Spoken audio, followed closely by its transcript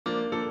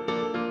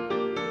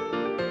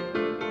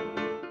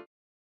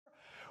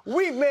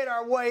We've made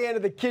our way into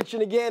the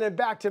kitchen again and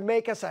back to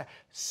make us a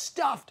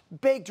stuffed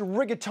baked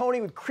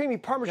rigatoni with creamy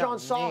Parmesan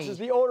sauce. Is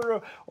the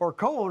owner or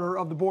co-owner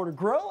of the Border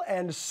Grill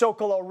and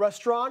Socolo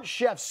Restaurant.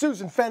 Chef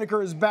Susan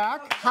Feniger is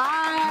back.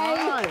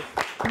 Hi.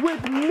 Hi.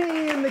 With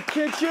me in the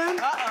kitchen.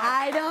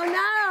 I don't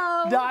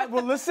know.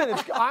 Well, listen,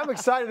 I'm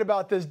excited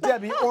about this.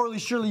 Debbie, Orly,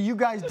 Shirley, you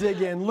guys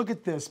dig in. Look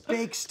at this.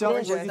 Baked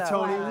stuffed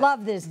rigatoni. I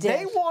love this dish.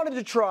 They wanted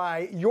to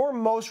try your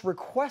most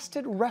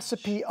requested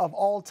recipe of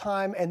all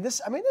time. And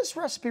this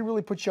recipe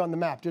really put you on the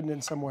map, didn't it,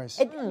 in some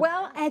ways?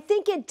 Well, I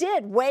think it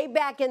did way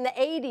back in the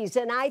 80s.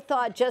 And I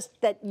thought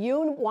just that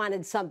you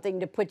wanted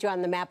something to put you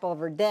on the map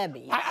over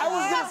Debbie. I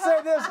was going to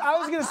say this. I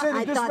was going to say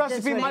that this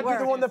recipe might be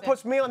the one that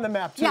puts me on the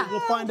map, too. Yeah.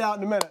 We'll find out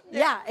in a minute.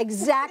 Yeah,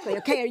 exactly.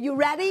 Okay, are you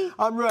ready?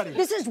 I'm ready.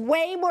 This is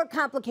way more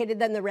complicated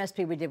than the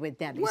recipe we did with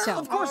Debbie. Well, so,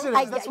 of course it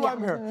is. That's why I'm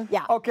here.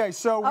 Yeah. Okay,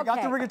 so we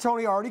got the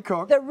rigatoni already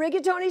cooked. The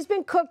rigatoni's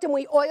been cooked, and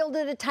we oiled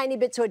it a tiny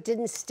bit so it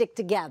didn't stick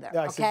together.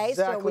 That's okay,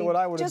 exactly so what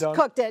I would have done.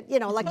 Just cooked it, you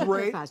know, like a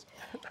fruit pasta.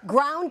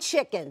 Ground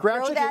chicken.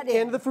 Ground throw chicken that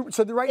in. into the fruit.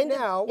 So right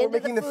now we're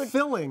making the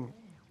filling.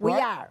 We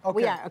right? are.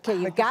 We are. Okay,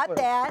 you got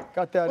that.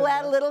 Got that. We'll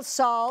add a little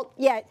salt.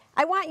 Yeah,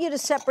 I want you to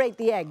separate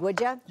the egg, would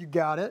you? You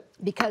got it.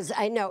 Because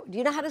I know. Do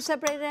you know how to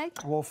separate an egg?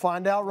 We'll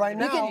find out right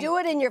now. You can do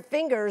it in your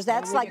fingers.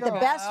 That's like the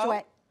best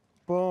way.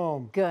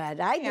 Boom. Good.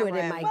 I do it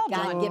in my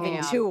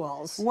God-given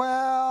tools.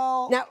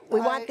 Well. Now, we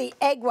want the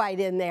egg white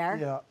in there.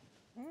 Yeah.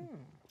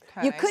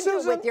 Okay. You could do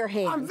it with your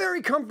hands. I'm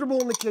very comfortable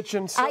in the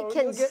kitchen, so I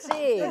can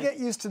see. You'll get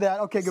used to that.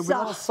 Okay, good. With a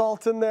little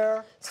salt in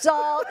there.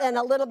 Salt and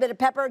a little bit of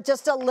pepper,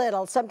 just a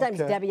little. Sometimes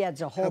Debbie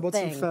adds a whole How about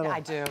thing. some fennel? I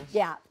do.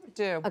 Yeah.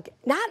 Do. Okay.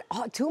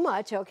 Not too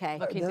much. Okay.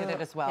 Look, he did it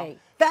as well. Okay.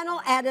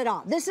 Fennel, add it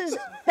all. This is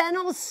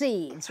fennel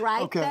seeds,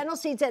 right? Okay. Fennel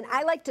seeds, and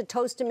I like to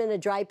toast them in a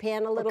dry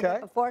pan a little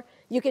bit before.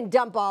 You can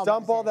dump all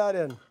that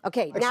in.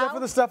 Okay. Except for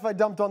the stuff I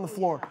dumped on the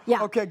floor.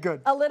 Yeah. Okay,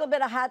 good. A little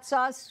bit of hot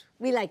sauce.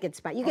 We like it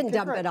spicy. You can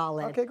dump it all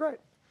in. Okay, great.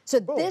 So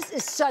this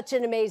is such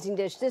an amazing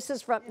dish. This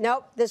is from,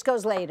 nope, this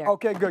goes later.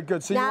 Okay,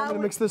 good. So you want me to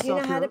mix this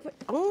up here?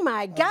 Oh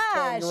my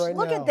gosh,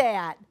 look at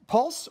that.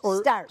 Pulse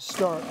or start?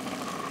 Start.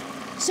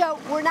 So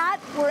we're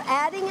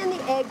adding in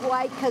the egg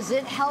white because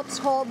it helps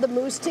hold the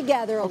mousse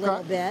together a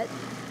little bit.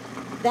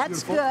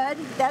 That's good.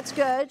 That's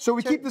good. So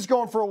we keep this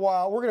going for a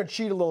while. We're going to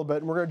cheat a little bit,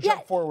 and we're going to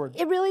jump forward.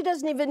 It really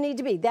doesn't even need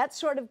to be. That's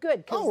sort of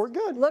good. Oh, we're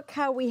good. Look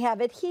how we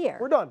have it here.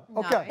 We're done.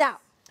 Okay. Nice. Now.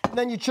 And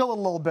then you chill it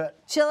a little bit.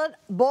 Chill it.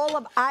 Bowl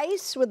of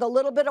ice with a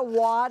little bit of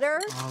water.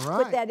 All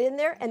right. Put that in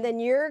there, and then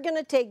you're going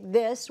to take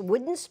this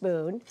wooden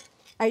spoon.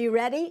 Are you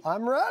ready?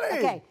 I'm ready.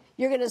 Okay.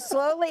 You're going to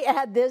slowly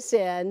add this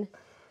in.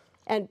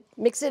 And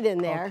mix it in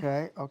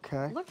there.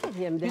 Okay. Look at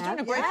him, Dad. He's doing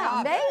a great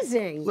job.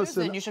 Amazing.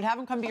 Listen, you should have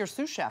him come be your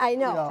sous chef. I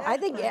know. I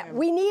think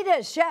we need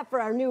a chef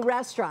for our new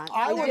restaurant.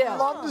 I would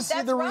love to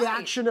see the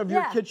reaction of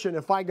your kitchen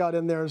if I got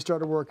in there and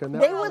started working.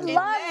 They would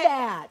love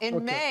that.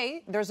 In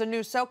May, there's a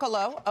new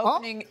Socolo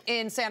opening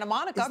in Santa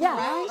Monica. Yeah.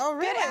 Right? Oh,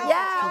 really?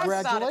 Yeah.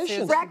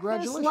 Congratulations.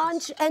 Breakfast,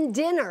 lunch, and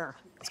dinner.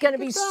 It's going to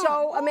be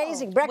so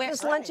amazing.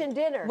 Breakfast, lunch, and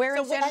dinner. Where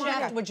in Santa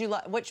Monica would you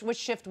like? Which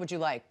shift would you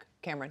like,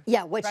 Cameron?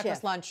 Yeah, which breakfast,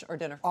 shift? lunch, or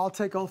dinner? I'll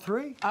take all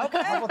three.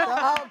 Okay. How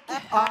about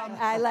that?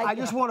 I like I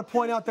just want to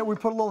point out that we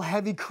put a little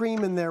heavy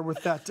cream in there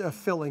with that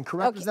filling,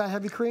 correct? Is that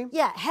heavy cream?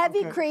 Yeah,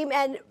 heavy cream.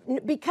 And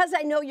because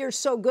I know you're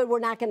so good, we're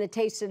not going to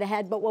taste it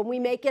ahead. But when we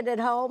make it at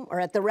home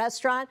or at the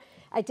restaurant,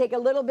 I take a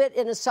little bit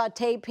in a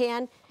saute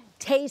pan,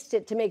 taste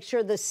it to make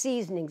sure the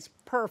seasoning's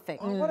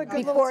perfect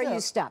before you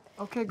stuff.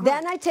 Okay, great.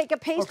 Then I take a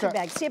pastry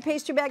bag. See a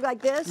pastry bag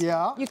like this?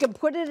 Yeah. You can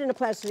put it in a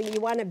plastic.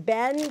 You want to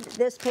bend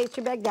this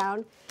pastry bag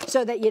down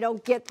so that you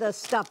don't get the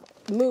stuff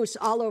mousse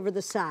all over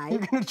the side.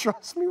 You're going to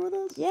trust me with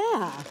this?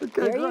 Yeah.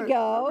 Okay, there you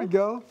go. There we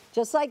go.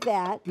 Just like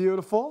that.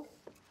 Beautiful.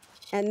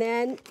 And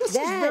then This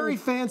is very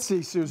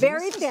fancy, Susan.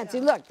 Very fancy.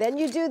 Look, then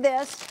you do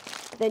this.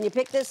 Then you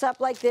pick this up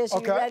like this.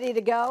 Are you ready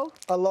to go?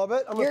 I love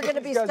it. You're going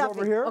to be stuffing.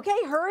 over here. Okay,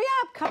 hurry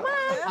up. Come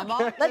on. I'm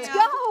on. Let's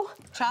go.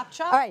 Chop,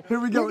 chop. All right. Here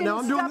we go. You're Now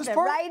I'm doing stuff this it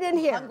part? right in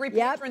here. Hungry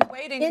patrons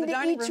waiting in the Into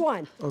dining each room.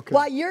 one. Okay.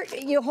 While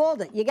you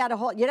hold it. You got to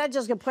hold. You're not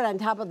just going to put it on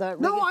top of the.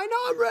 No, I know.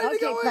 I'm ready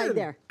to go in. right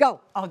there.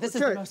 Go. Oh, this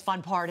is the most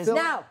fun part, isn't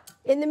it? Now,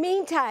 in the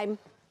meantime.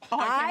 Oh,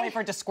 I can't wait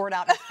for it to squirt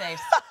out in his face.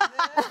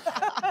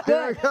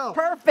 There we go.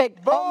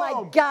 Perfect. Boom. Oh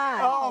my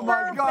God. Oh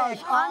my gosh.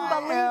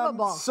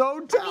 Unbelievable. I am so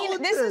talented.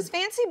 This is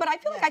fancy, but I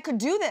feel like I could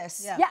do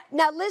this. Yeah.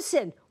 Now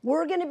listen,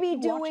 we're going to be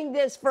doing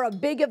this for a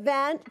big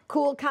event,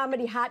 Cool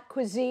Comedy Hot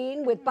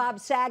Cuisine with Bob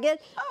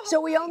Saget.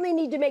 So we only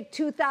need to make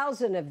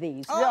 2,000 of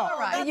these. Yeah. All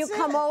right. And you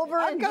come over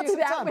and got do some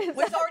that time. with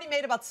We've already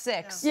made about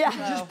 6. Yeah.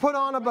 Just put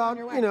on about,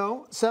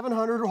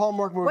 700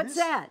 Hallmark movies. What's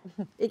that?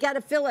 You got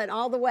to fill it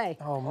all the way.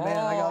 Oh, man,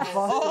 I got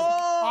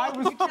I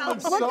was feeling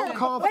so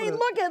confident.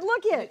 Wait,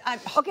 look it.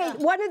 Okay,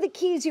 one of the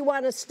keys, you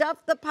want to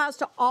stuff the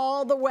pasta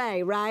all the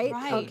way, right?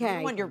 Right. Okay.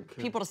 You want your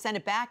people to send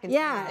it back. And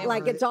Yeah, say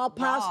like it's all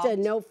pasta,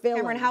 no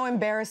filling. Cameron, how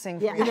embarrassing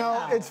for Yeah. you. You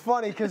know, it's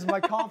funny because my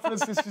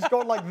confidence is just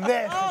going like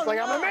this. It's like,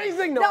 I'm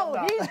amazing. No, I'm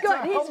not. He's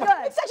good. He's good.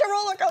 It's such a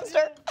roller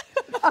coaster.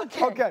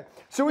 Okay. Okay,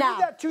 so we Now-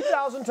 did that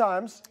 2,000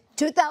 times.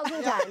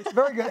 2,000 times.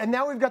 Very good. And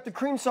now we've got the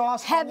cream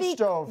sauce on the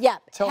stove. Yeah,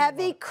 Tell me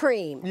heavy about it.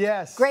 cream.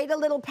 Yes. Grate a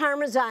little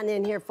Parmesan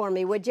in here for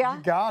me, would ya?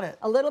 You got it.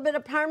 A little bit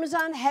of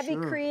Parmesan, heavy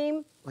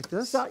cream. Like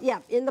this? So, yeah,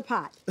 in the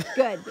pot.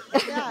 Good.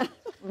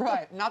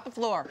 Right, not the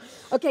floor.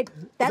 Okay,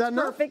 that's that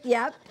enough? perfect,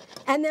 yep.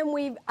 And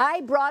then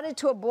I brought it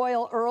to a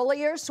boil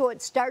earlier so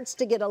it starts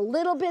to get a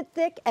little bit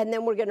thick, and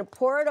then we're gonna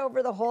pour it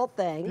over the whole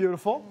thing.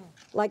 Beautiful.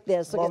 Like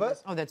this. Look Love at it.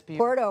 this. Oh, that's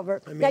beautiful. Pour it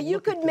over. mean, now you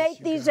look at could this, make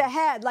you these guys.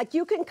 ahead. Like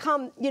you can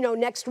come,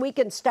 next week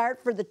and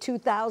start for the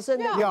 2,000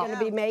 that you're Yeah. going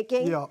to be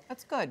making. Yeah.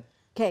 That's good.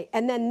 Okay,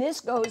 and then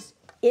this goes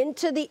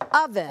into the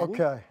oven.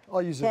 Okay,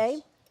 I'll use Okay,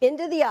 this.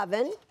 into the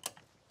oven.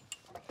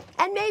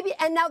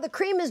 And now the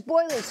cream is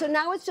boiling, so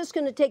now it's just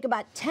going to take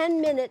about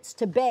 10 minutes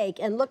to bake,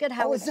 and look at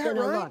how Oh, it's is that going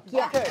to right? look.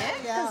 Yeah, Okay.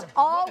 because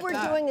all we're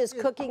doing is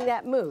cooking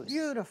that mousse.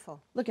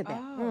 Beautiful. Look at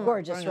that,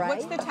 gorgeous, right?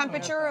 What's the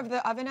temperature of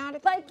the oven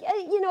at? Like,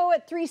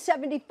 at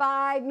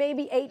 375,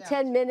 maybe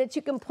 10 minutes.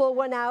 You can pull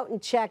one out and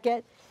check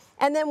it.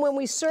 And then when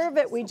we serve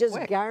it, we just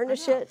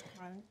garnish it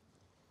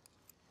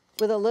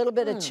with a little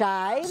bit of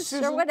chives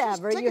Susan, or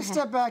whatever. just take a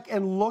step back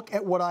and look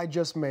at what I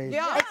just made.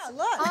 Yeah.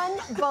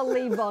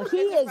 Unbelievable. He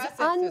is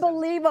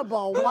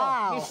unbelievable.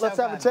 Wow. Let's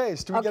have a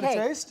taste. Do we get a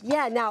taste?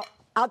 Yeah, now,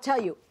 I'll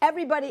tell you,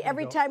 every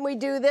time we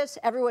do this,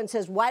 everyone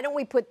says, why don't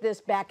we put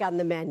this back on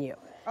the menu?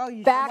 Oh,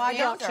 you back Why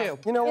don't you?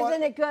 You know what?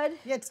 Isn't it good?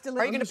 Yeah, it's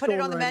delicious. Are you going to put it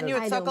on the going right menu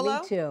in. at I know, me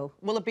Socolo? too.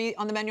 Will it be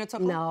on the menu at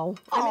Socolo? No.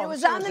 I mean, it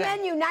was on the Susan.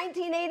 menu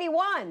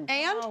 1981.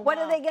 And? What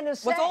are they going to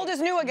say? What's old is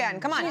new again.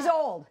 Come on. She's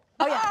old.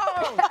 Oh,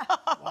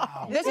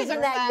 yeah. This is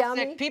Isn't that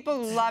fantastic. yummy? People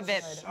love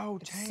it. So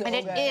tasty. And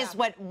it is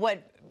what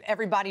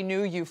everybody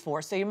knew you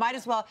for. So you might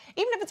as well,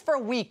 even if it's for a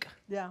week.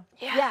 Yeah.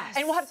 Yes.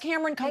 And we'll have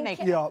Cameron come make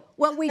it. Yeah.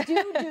 Well, we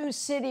do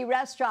City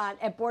Restaurant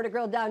at Border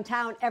Grill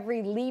downtown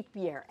every leap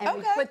year, and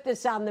we Okay. put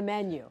this on the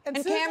menu.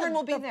 And Cameron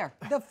will be there.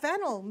 The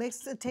fennel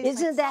makes it taste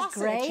Isn't like that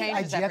sausage. great? I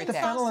Changes get the everything.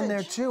 fennel in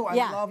there too. I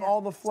Yeah. love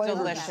all the flavors.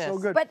 delicious. It's so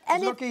good. But-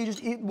 and Is it it- okay? You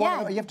just eat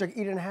yeah. one. You have to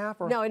eat it in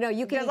half, or No,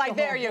 you can Just eat like, the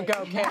there whole you thing.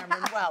 go,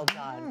 Cameron. Well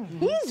done.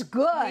 He's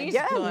good. He's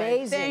You're good.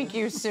 amazing. Thank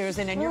you,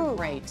 Susan, and you're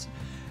great.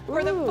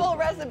 For the full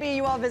recipe,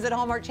 you all visit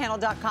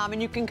hallmarkchannel.com,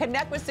 and you can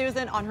connect with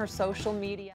Susan on her social media.